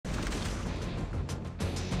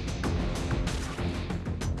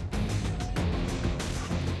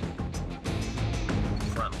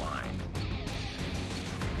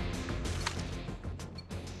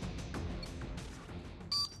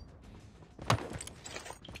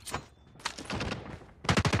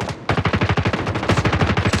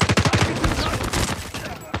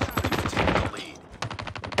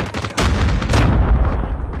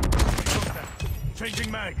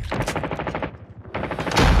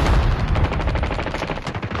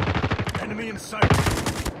Enemy in sight.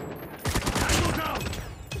 Tango down.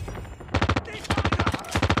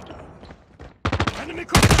 Enemy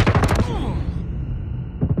contact.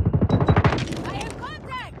 I have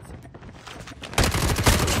contact.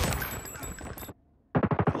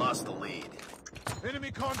 Lost the lead. Enemy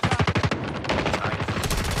contact.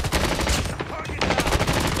 Target down.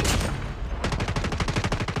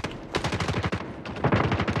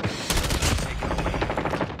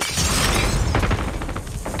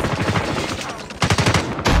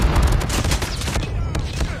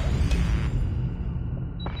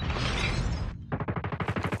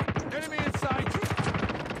 Enemy in sight.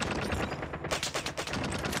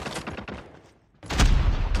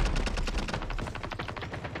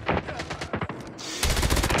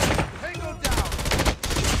 Tango down.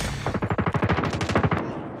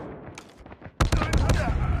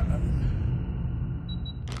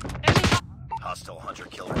 Hostile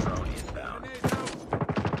hunter-killer drone inbound. Grenade out.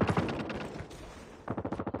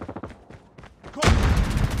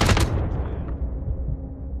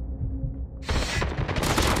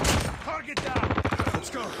 Target down. Let's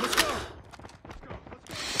go. Let's go.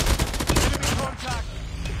 Enemy contact.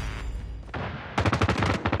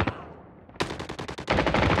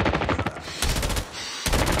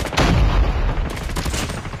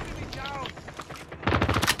 Enemy down.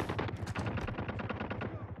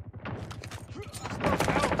 Smoke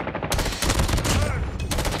out. Burn.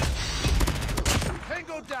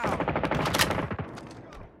 Tango down.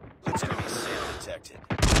 Enemy sail detected.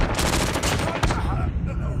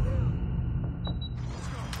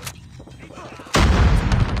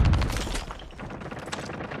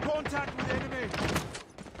 Contact with enemy.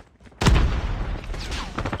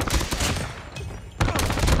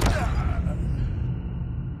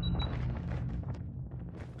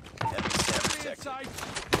 Enemy sail Enemy in detected. sight.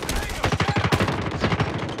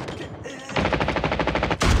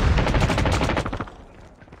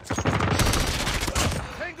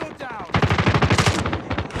 Tango down.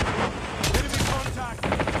 Enemy contact.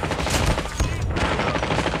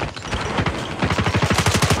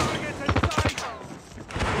 Target in sight.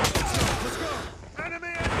 Let's go.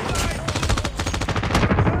 Enemy in sight.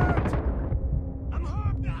 I'm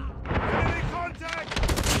hurt now. Enemy contact.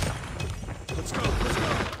 Let's go. Let's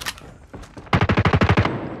go.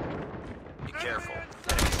 Be careful.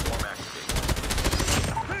 Enemy swarm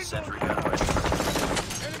activated. Sentry gun ready.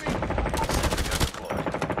 Enemy. Sentry gun deployed.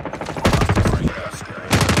 Hostile radar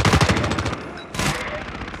strike.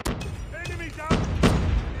 Enemy down.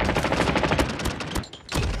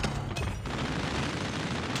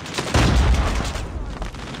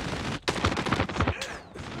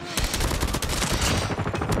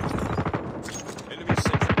 Enemy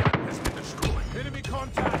sentry gun has been destroyed. Enemy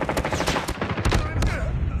contact.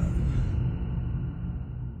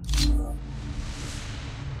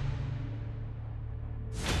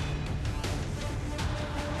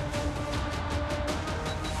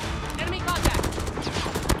 Enemy contact.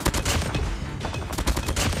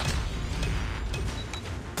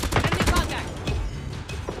 Enemy contact.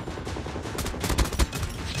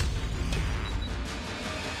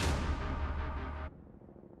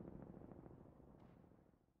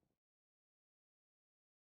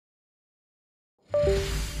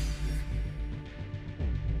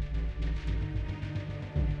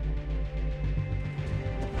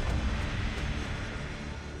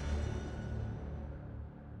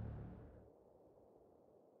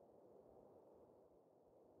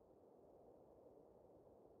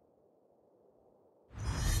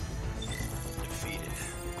 Defeated.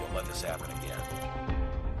 Won't let this happen again.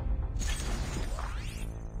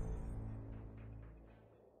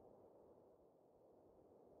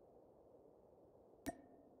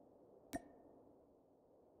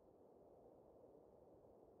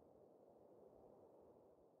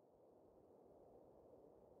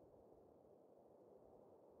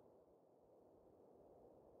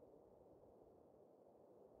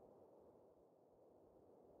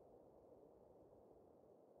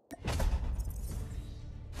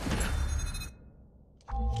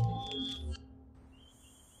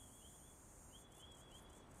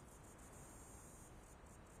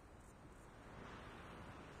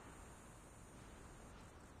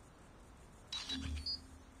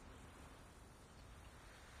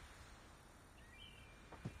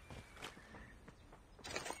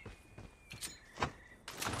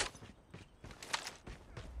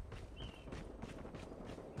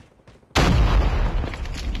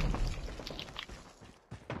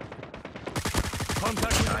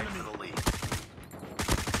 Contact with Time enemy. for the lead.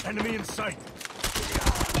 Enemy in sight.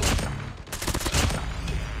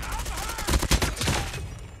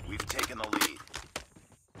 We've taken the lead.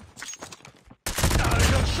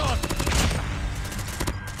 I got shot.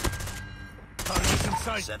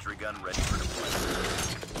 sight. Sentry gun ready for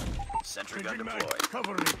deployment. Sentry gun Changing mag. deployed.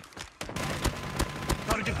 Cover me.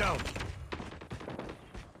 Target down.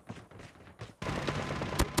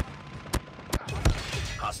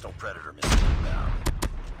 Hostile predator missile inbound.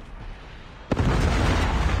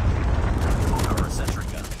 Our sentry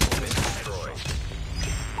gun will be destroyed.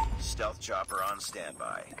 Stealth chopper on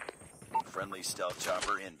standby. Friendly stealth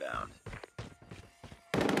chopper inbound.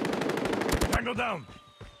 Tango down.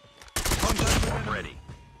 Contact with Swarm enemy. ready.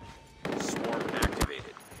 Swarm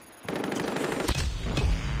activated.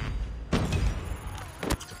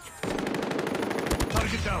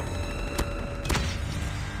 Target down.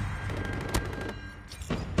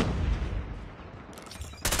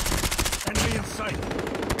 Enemy in sight.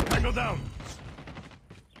 Tango down.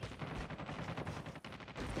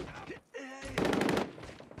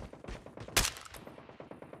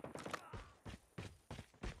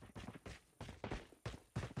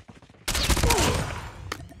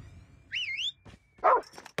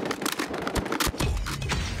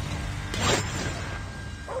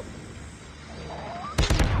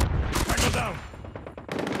 Tango down.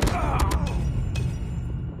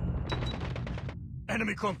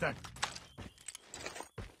 Enemy contact.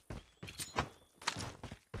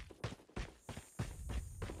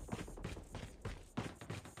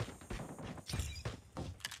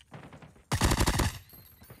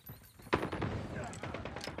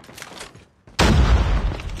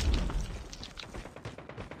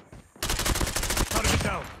 Target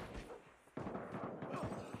down.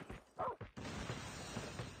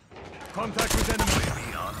 Contact with enemy.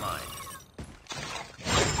 UAV online.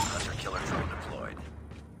 Hunter killer drone deployed.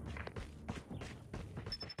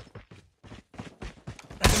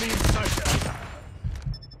 Enemy in sight.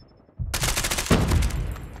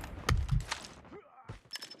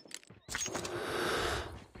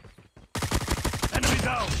 Enemy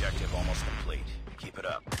down. Objective almost complete. Keep it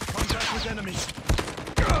up. Contact with enemy.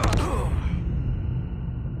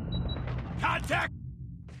 Contact.